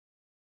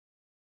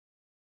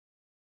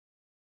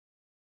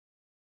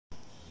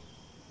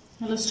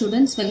Hello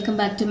students, welcome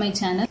back to my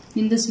channel.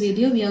 In this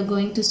video we are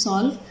going to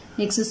solve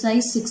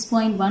exercise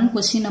 6.1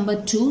 question number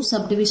 2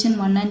 subdivision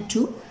 1 and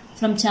 2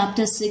 from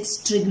chapter 6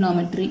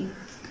 trigonometry.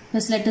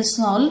 First let us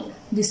solve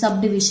the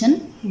subdivision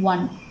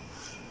 1.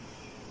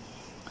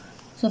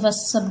 So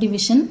first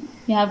subdivision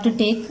we have to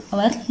take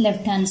our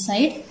left hand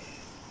side.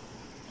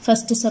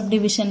 First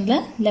subdivision la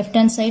left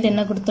hand side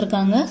enna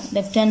kuduthirukanga,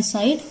 left hand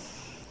side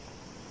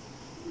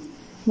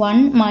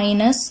 1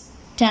 minus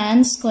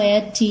tan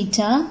square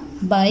theta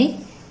by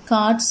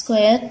cot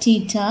square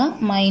theta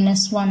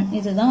minus 1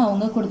 இதுதான்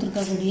அவங்க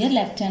கொடுத்திருக்கக்கூடிய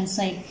left hand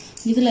side.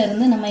 இதில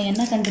இருந்து நம்ம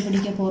என்ன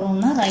கண்டுபிடிக்க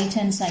போறோம்னா right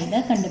hand side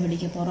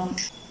கண்டுபிடிக்க போறோம்.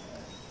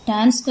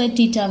 tan square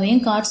theta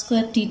வையும் cot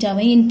square theta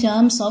வையும் in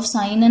terms of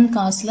sin and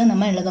cosல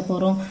நம்ம எழுத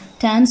போறோம்.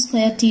 tan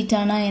square theta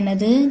னா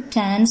என்னது?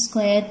 tan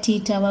square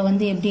theta வை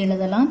வந்து எப்படி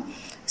எழுதலாம்?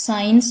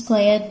 sin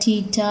square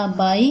theta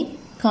by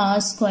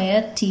cos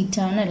square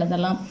theta ன்னு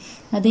எழுதலாம்.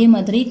 அதே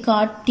மாதிரி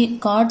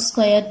cot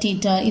square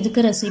theta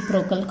இதுக்கு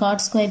reciprocal. cot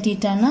square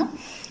theta னா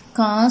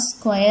cos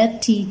square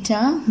theta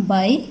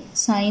by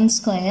sin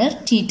square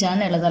theta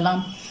ன்னு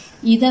எழுதலாம்.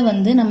 இதை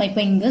வந்து நம்ம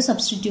இப்போ இங்க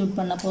substitute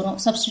பண்ண போறோம்.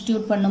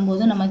 substitute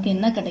பண்ணும்போது நமக்கு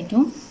என்ன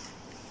கிடைக்கும்?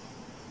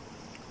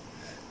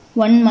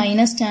 1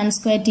 minus tan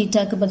square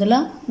theta க்கு பதிலா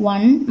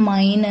 1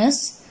 minus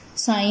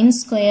sin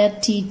square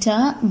theta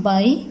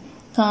by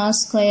cos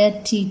square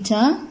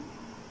theta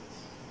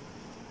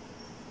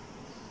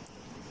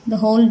the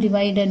whole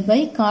divided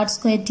by cot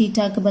square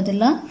theta க்கு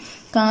பதிலா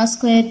cos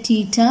square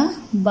theta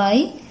by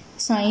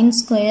sin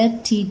square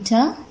theta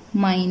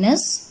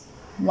minus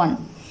 1.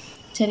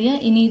 சரியா?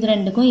 இனி இது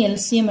ரெண்டுக்கும்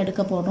LCM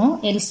எடுக்க போறோம்.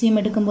 LCM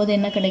எடுக்கும்போது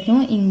என்ன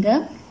கிடைக்கும்? இங்க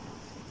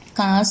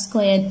cos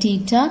square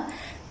theta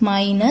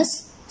minus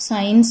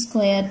sin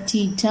square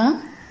theta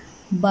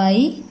by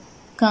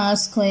cos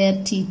square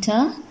theta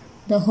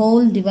the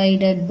whole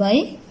divided by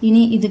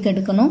இனி இதுக்கு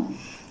எடுக்கணும்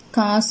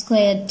cos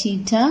square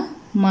theta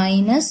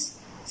minus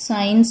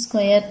sin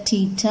square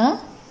theta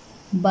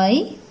by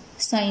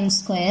sin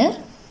square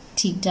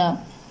theta.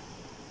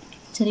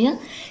 சரியா?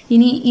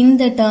 இனி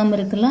இந்த டேர்ம்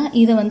இருக்குல்ல,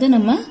 இதை வந்து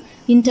நம்ம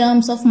in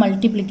terms of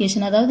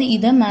multiplication, அதாவது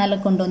இதை மேலே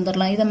கொண்டு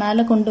வந்துடலாம். இதை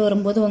மேலே கொண்டு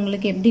வரும்போது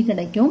உங்களுக்கு எப்படி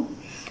கிடைக்கும்?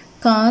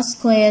 cos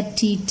square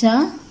theta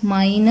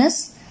minus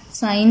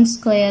sin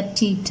square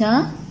theta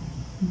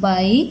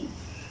by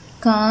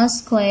cos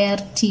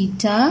square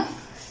theta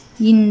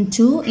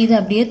into இது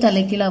அப்படியே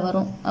தலைக்கீழ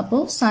வரும். அப்போ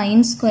sin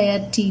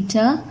square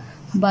theta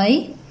by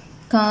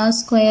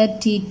cos square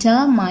theta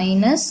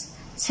minus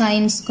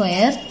sin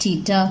square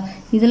theta.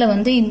 இதுல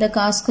வந்து இந்த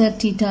cos square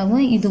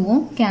thetaவும் இதுவும்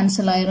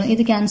cancel ஆயிரும்.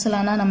 இது cancel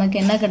ஆனா நமக்கு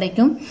என்ன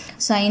கிடைக்கும்?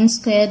 sin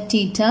square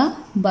theta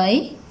by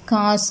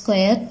cos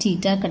square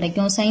theta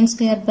கிடைக்கும். sin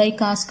square by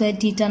cos square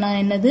theta னா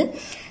என்னது?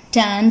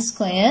 tan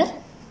square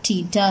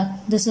theta.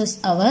 This is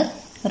our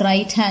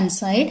right hand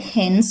side,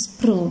 hence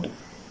proved.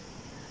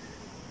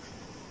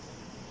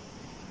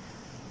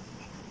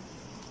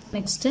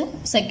 Next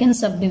second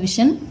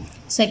subdivision.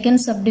 Second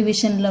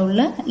subdivision ல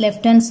உள்ள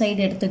left hand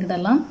side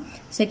எடுத்துக்கிடலாம்.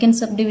 Second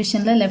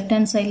subdivision ல left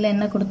hand side ல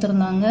என்ன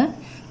கொடுத்திருந்தாங்க?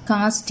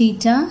 cos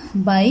theta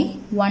by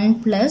 1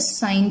 plus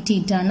sin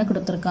theta ன்னு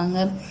கொடுத்திருக்காங்க.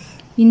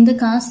 இந்த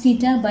cos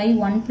theta by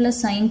 1 plus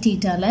sin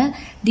theta ல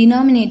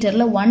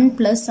denominatorல 1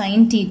 plus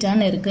sin theta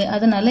ன்னு இருக்கு.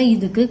 அதனால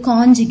இதுக்கு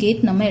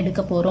conjugate நம்ம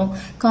எடுக்க போறோம்.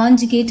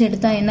 conjugate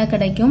எடுத்தா என்ன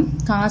கிடைக்கும்?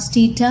 cos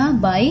theta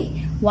by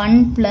 1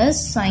 plus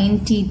sin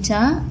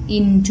theta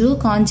into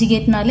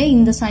conjugate நாலே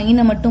இந்த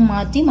சைனை மட்டும்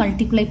மாத்தி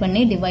multiply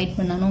பண்ணி divide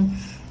பண்ணணும்.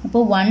 அப்போ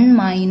 1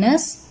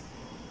 minus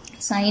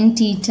sin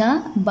theta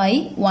by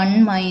 1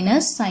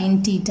 minus sin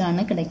theta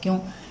ன்னு கிடைக்கும்.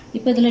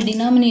 இப்போ இதுல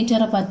denominator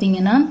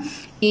பாத்தீங்கன்னா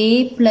a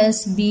plus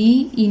b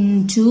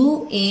into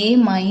a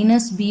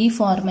minus b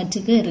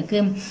ஃபார்மேட்டுக்கு இருக்கு.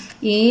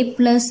 a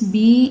plus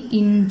b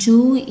into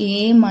a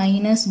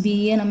minus b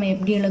நம்ம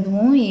எப்படி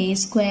எழுதுவோம்? a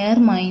square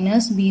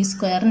minus b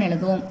square ன்னு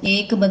எழுதுவோம். a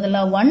க்கு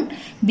பதிலா 1,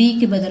 b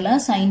க்கு பதிலா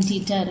sin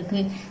theta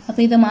இருக்கு. அப்ப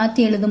இதை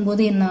மாத்தி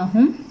எழுதும்போது என்ன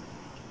ஆகும்?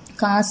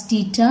 cos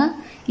theta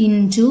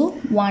into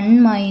 1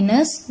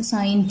 minus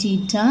sin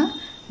theta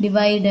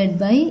divided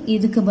by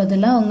இதுக்கு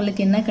பதிலா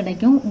உங்களுக்கு என்ன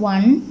கிடைக்கும்?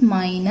 1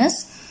 minus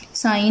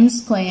sin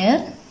square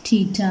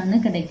theta ன்னு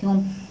கிடைக்கும்.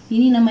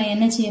 இனி நம்ம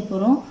என்ன செய்ய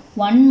போறோம்?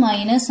 1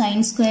 minus sin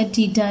square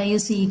theta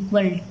is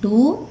equal to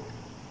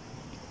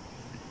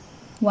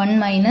 1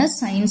 minus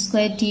sin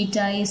square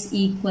theta is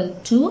equal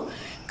to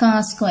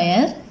cos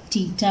square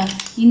theta.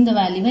 இந்த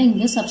வேல்யூவை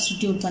இங்க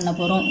substitute பண்ண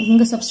போறோம்.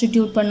 இங்க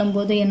substitute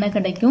பண்ணும்போது என்ன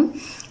கிடைக்கும்?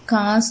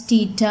 cos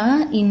theta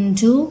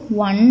into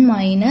 1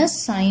 minus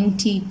sin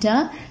theta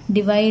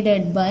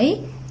divided by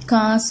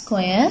cos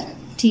square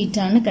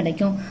theta ன்னு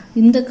கிடைக்கும்.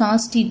 இந்த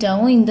cos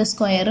thetaவும் இந்த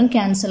ஸ்கொயரும்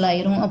cancel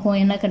ஆயிரும். அப்போ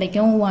என்ன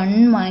கிடைக்கும்? 1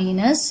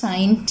 minus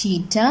sin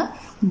theta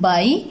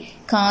by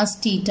cos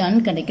theta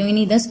ன்னு கிடைக்கும்.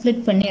 இனி இதை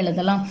ஸ்ப்ளிட் பண்ணி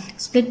எழுதலாம்.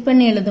 ஸ்ப்ளிட்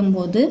பண்ணி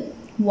எழுதும்போது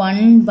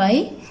 1 by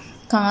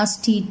cos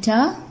theta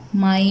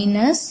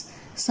minus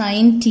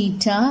sin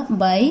theta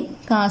by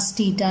cos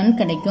theta ன்னு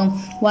கிடைக்கும்.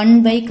 1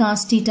 by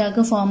cos theta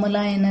க்கு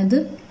ஃபார்முலா என்னது?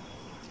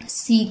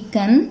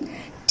 secant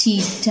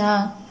theta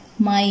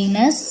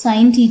minus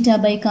sin theta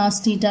by cos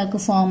theta க்கு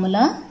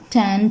formula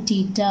tan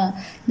theta.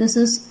 This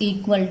is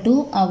equal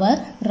to our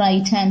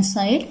right hand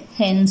side,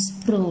 hence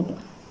proved.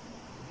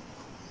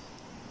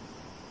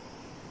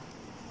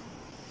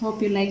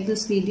 Hope you like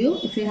this video.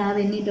 If you have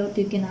any doubt,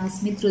 you can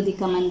ask me through the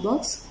comment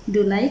box.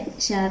 Do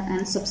like, share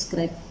and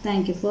subscribe.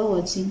 Thank you for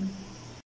watching.